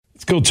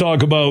go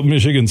talk about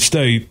Michigan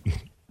State.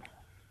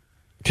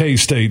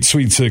 K-State,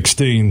 Sweet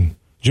 16.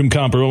 Jim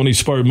Comparoni,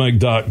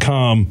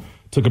 SpartanMag.com.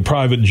 Took a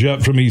private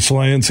jet from East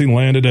Lansing,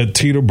 landed at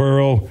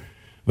Teterboro,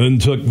 then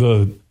took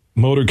the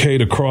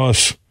motorcade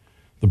across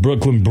the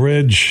Brooklyn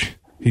Bridge.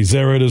 He's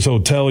there at his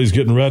hotel. He's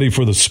getting ready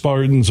for the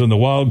Spartans and the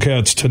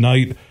Wildcats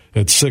tonight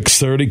at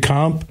 6:30.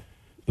 Comp,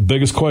 the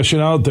biggest question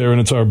out there, and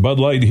it's our Bud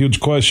Light huge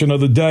question of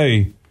the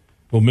day.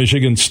 Will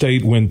Michigan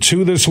State win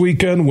 2 this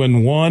weekend,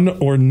 win 1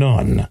 or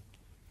none?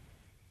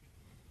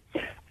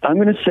 I'm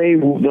going to say,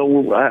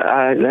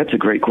 that's a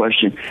great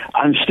question.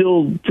 I'm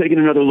still taking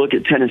another look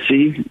at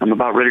Tennessee. I'm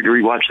about ready to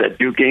rewatch that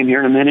Duke game here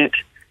in a minute.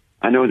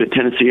 I know that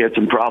Tennessee had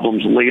some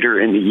problems later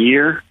in the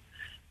year.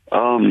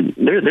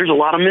 There's a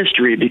lot of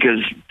mystery because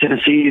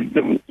Tennessee,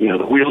 the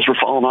wheels were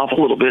falling off a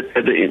little bit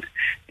at the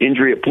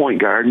injury at point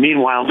guard.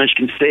 Meanwhile,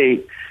 Michigan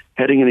State,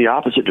 heading in the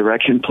opposite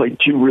direction, played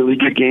 2 really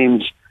good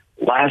games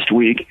last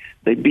week.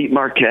 They beat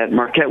Marquette.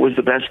 Marquette was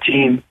the best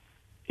team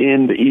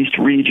in the East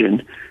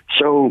region.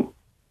 So,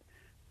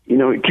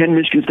 can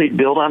Michigan State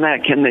build on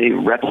that? Can they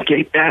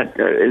replicate that?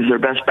 Is their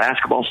best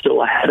basketball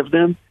still ahead of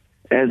them,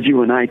 as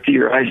you and I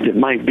theorized it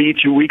might be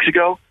 2 weeks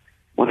ago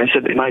when I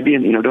said they might be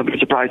in, don't be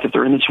surprised if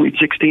they're in the Sweet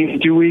 16 in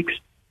 2 weeks.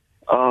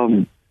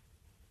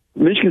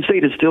 Michigan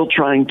State is still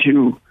trying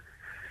to,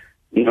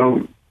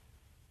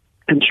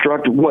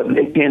 construct what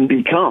they can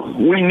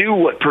become. We knew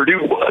what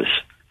Purdue was.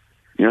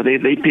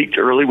 They peaked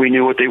early. We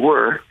knew what they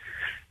were.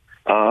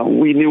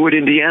 We knew what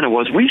Indiana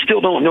was. We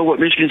still don't know what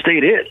Michigan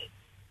State is.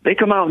 They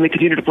come out and they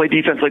continue to play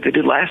defense like they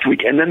did last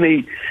week. And then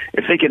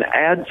if they can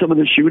add some of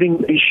the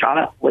shooting they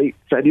shot late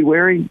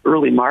February,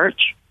 early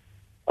March,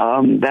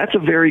 that's a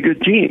very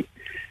good team,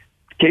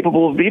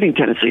 capable of beating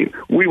Tennessee.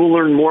 We will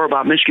learn more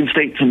about Michigan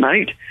State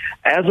tonight.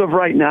 As of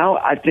right now,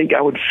 I think I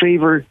would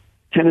favor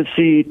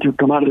Tennessee to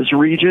come out of this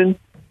region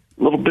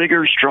a little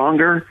bigger,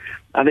 stronger.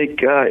 I think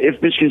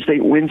if Michigan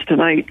State wins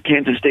tonight,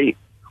 Kansas State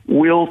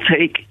will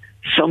take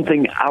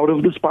something out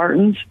of the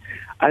Spartans.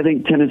 I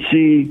think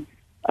Tennessee.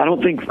 I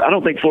don't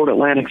think Florida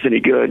Atlantic's any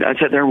good. I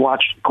sat there and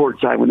watched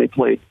courtside when they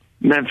played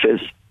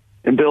Memphis,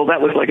 and Bill,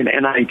 that looked like an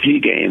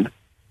NIT game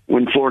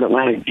when Florida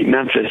Atlantic beat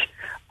Memphis.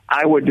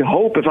 I would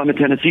hope, if I'm a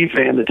Tennessee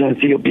fan, that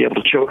Tennessee will be able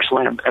to choke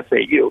slam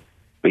FAU.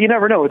 But you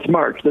never know. It's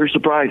March. There's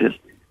surprises.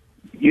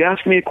 You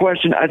ask me a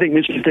question, I think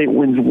Michigan State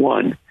wins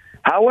 1.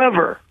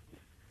 However,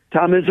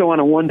 Tom Izzo on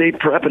a one-day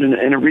prep in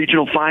a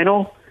regional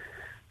final,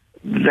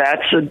 he's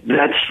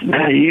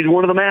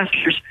one of the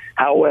masters.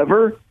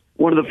 However,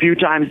 one of the few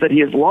times that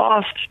he has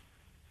lost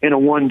in a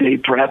one-day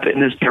prep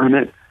in this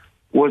tournament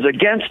was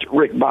against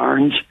Rick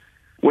Barnes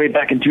way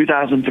back in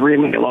 2003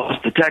 when they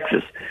lost to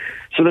Texas.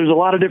 So there's a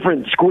lot of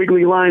different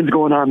squiggly lines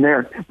going on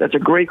there. That's a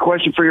great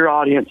question for your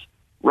audience.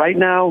 Right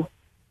now,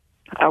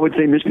 I would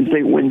say Michigan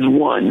State wins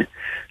 1.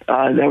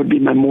 That would be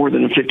my more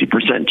than a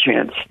 50%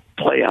 chance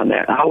play on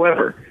that.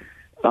 However,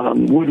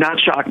 would not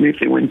shock me if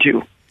they win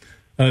 2.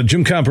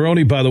 Jim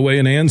Comparoni, by the way,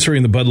 in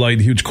answering the Bud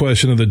Light huge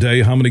question of the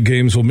day, how many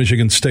games will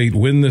Michigan State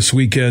win this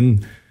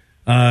weekend?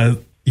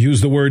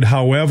 Used the word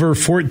however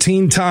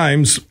 14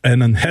 times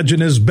and then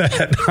hedging his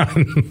bet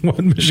on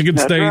what Michigan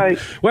State. Right.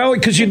 Well,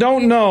 because you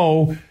don't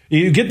know.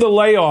 You get the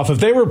layoff. If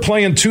they were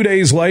playing 2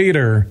 days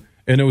later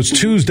and it was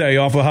Tuesday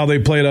off of how they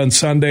played on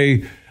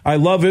Sunday, I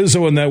love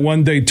Izzo in that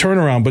one-day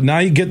turnaround. But now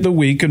you get the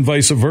week and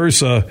vice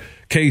versa.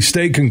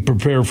 K-State can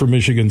prepare for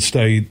Michigan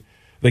State.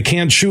 They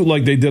can't shoot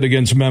like they did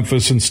against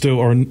Memphis and still,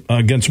 or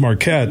against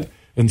Marquette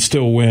and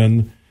still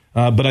win.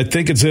 But I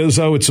think it's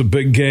Izzo. It's a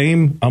big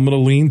game. I'm going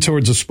to lean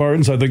towards the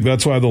Spartans. I think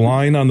that's why the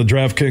line on the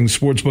DraftKings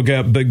Sportsbook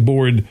app big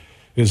board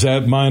is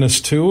at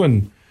 -2,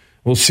 and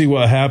we'll see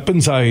what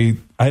happens. I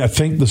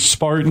think the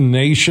Spartan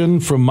Nation,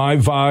 from my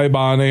vibe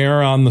on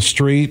air, on the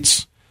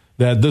streets,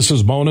 that this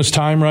is bonus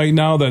time right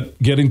now,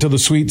 that getting to the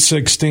Sweet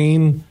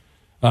 16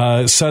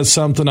 says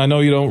something. I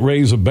know you don't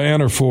raise a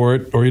banner for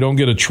it or you don't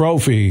get a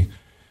trophy,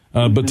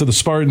 but to the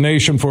Spartan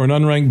Nation, for an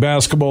unranked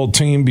basketball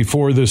team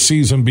before this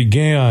season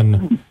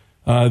began,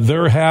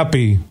 they're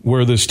happy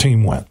where this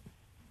team went.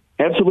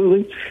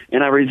 Absolutely,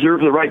 and I reserve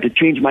the right to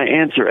change my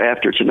answer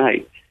after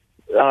tonight.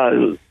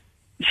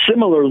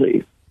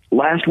 Similarly,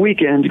 last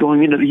weekend,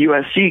 going into the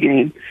USC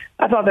game,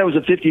 I thought that was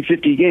a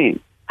 50-50 game.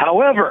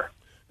 However,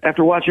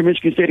 after watching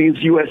Michigan State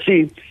against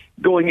USC,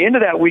 going into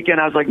that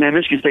weekend, I was like, man,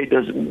 Michigan State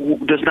does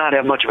not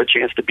have much of a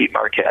chance to beat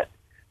Marquette.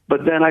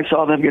 But then I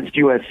saw them against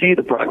USC,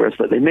 the progress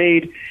that they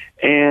made,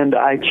 and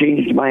I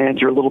changed my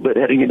answer a little bit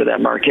heading into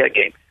that Marquette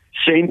game.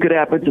 Same could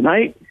happen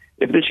tonight.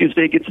 If Michigan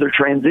State gets their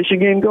transition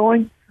game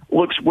going,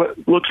 looks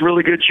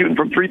really good shooting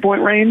from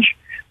three-point range,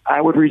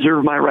 I would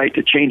reserve my right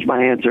to change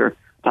my answer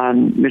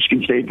on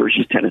Michigan State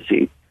versus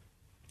Tennessee.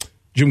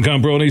 Jim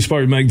Comparoni,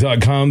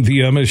 SpartanMag.com,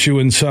 the MSU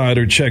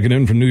Insider, checking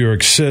in from New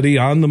York City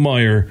on the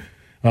Meyer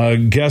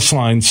guest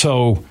line.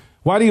 So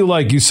why do you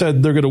you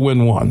said they're going to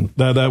win 1.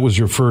 That was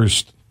your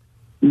first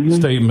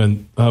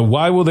statement.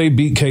 Why will they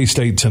beat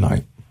K-State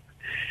tonight?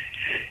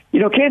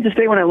 Kansas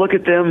State, when I look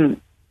at them,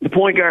 the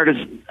point guard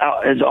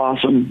is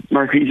awesome.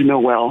 Marquise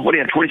Noel. What do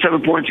you have,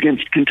 27 points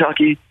against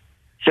Kentucky,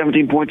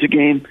 17 points a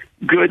game,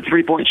 good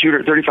three-point shooter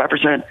at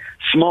 35%,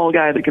 small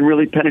guy that can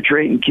really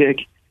penetrate and kick.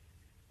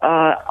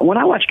 When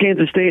I watched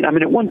Kansas State, I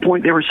mean, at one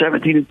point they were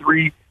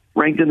 17-3,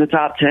 ranked in the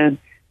top 10.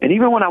 And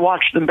even when I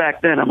watched them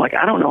back then, I'm like,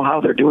 I don't know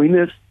how they're doing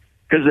this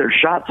because their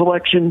shot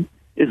selection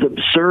is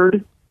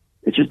absurd.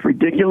 It's just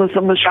ridiculous,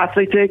 some of the shots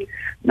they take.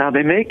 Now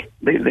they make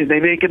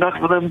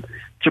enough of them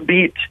to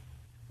beat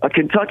a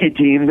Kentucky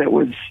team that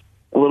was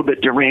a little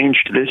bit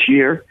deranged this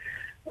year.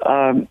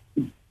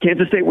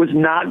 Kansas State was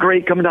not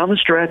great coming down the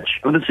stretch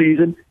of the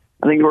season.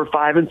 I think they were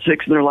 5-6 in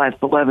their last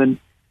 11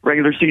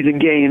 regular season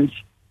games.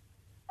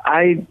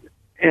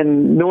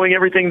 And knowing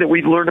everything that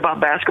we've learned about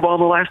basketball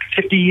in the last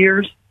 50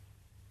 years,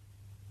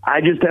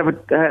 I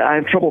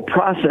have trouble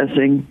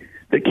processing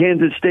that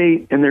Kansas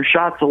State and their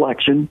shot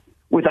selection,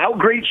 without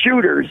great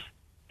shooters,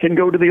 can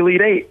go to the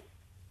Elite Eight.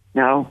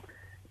 Now,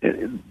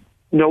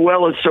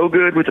 Noel is so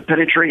good with the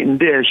penetrating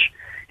dish.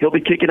 He'll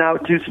be kicking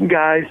out to some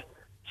guys.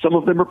 Some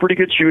of them are pretty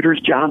good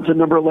shooters. Johnson,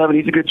 number 11,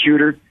 he's a good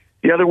shooter.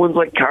 The other one's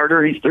like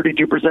Carter, he's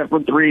 32%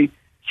 from three.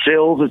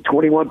 Sills is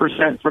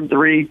 21% from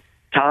three.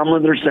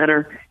 Tomlin, their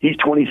center, he's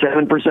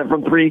 27%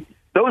 from three.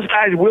 Those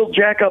guys will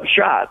jack up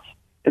shots,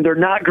 and they're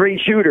not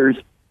great shooters,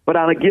 but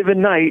on a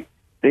given night,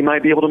 they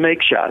might be able to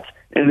make shots.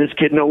 And this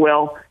kid,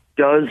 Noel,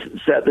 does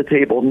set the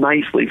table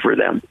nicely for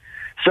them.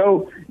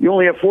 So you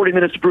only have 40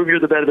 minutes to prove you're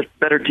the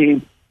better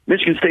team.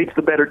 Michigan State's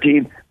the better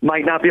team.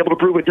 Might not be able to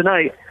prove it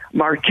tonight.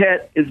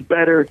 Marquette is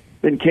better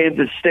than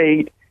Kansas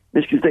State.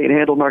 Michigan State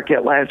handled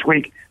Marquette last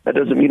week. That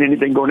doesn't mean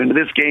anything going into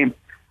this game.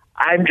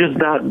 I'm just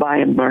not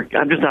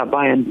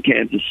buying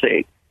Kansas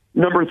State.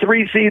 Number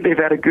 3 seed, they've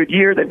had a good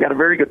year. They've got a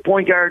very good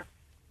point guard.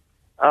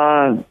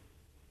 They're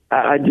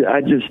going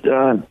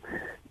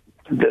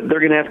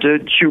to have to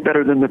shoot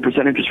better than the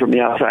percentages from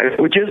the outside,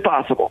 which is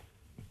possible.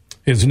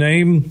 His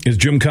name is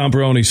Jim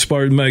Comparoni,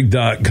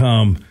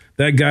 SpartanMag.com.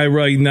 That guy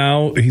right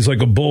now, he's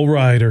like a bull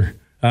rider,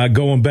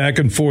 going back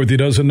and forth. He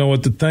doesn't know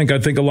what to think. I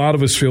think a lot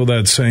of us feel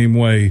that same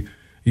way.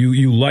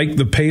 You like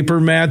the paper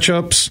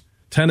matchups.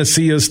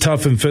 Tennessee is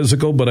tough and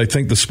physical, but I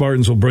think the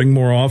Spartans will bring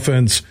more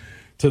offense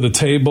to the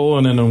table.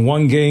 And in a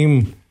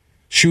one-game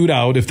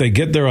shootout, if they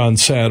get there on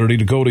Saturday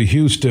to go to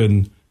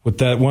Houston with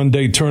that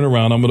one-day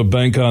turnaround, I'm going to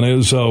bank on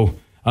Izzo.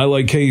 I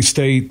like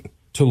K-State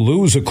to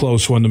lose a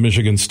close one to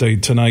Michigan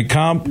State tonight.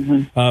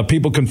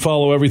 People can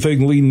follow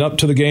everything leading up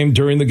to the game,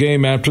 during the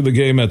game, after the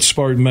game at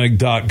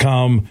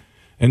SpartanMag.com.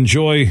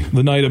 Enjoy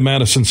the night at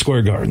Madison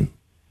Square Garden.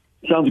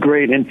 Sounds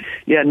great. And,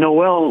 yeah,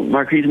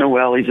 Marquise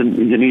Noel, he's a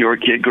New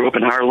York kid, grew up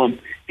in Harlem.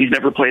 He's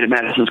never played at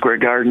Madison Square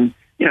Garden.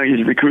 You know,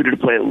 he's recruited to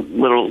play at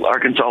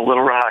Arkansas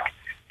Little Rock,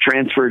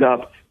 transferred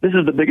up. This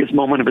is the biggest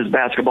moment of his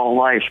basketball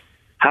life.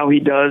 How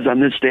he does on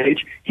this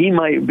stage, he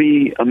might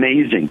be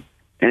amazing.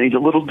 And he's a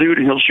little dude,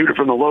 and he'll shoot it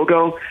from the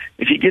logo.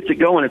 If he gets it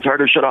going, it's hard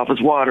to shut off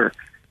his water.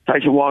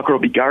 Tyson Walker will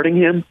be guarding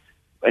him.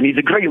 And he's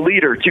a great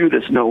leader, too,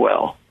 this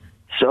Noel.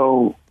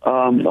 So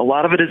a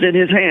lot of it is in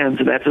his hands,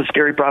 and that's a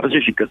scary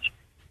proposition because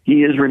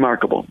he is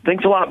remarkable.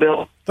 Thanks a lot,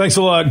 Bill. Thanks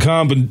a lot,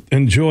 Comp.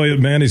 Enjoy it,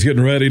 man. He's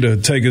getting ready to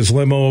take his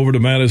limo over to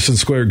Madison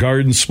Square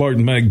Garden.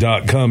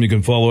 SpartanMag.com. You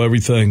can follow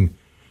everything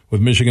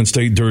with Michigan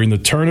State during the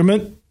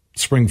tournament,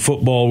 spring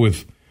football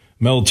with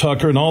Mel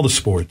Tucker, and all the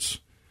sports.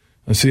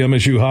 I see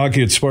MSU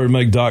hockey at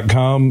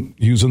SpartanMag.com,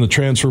 using the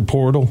transfer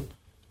portal,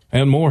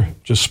 and more.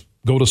 Just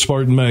go to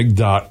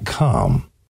SpartanMag.com.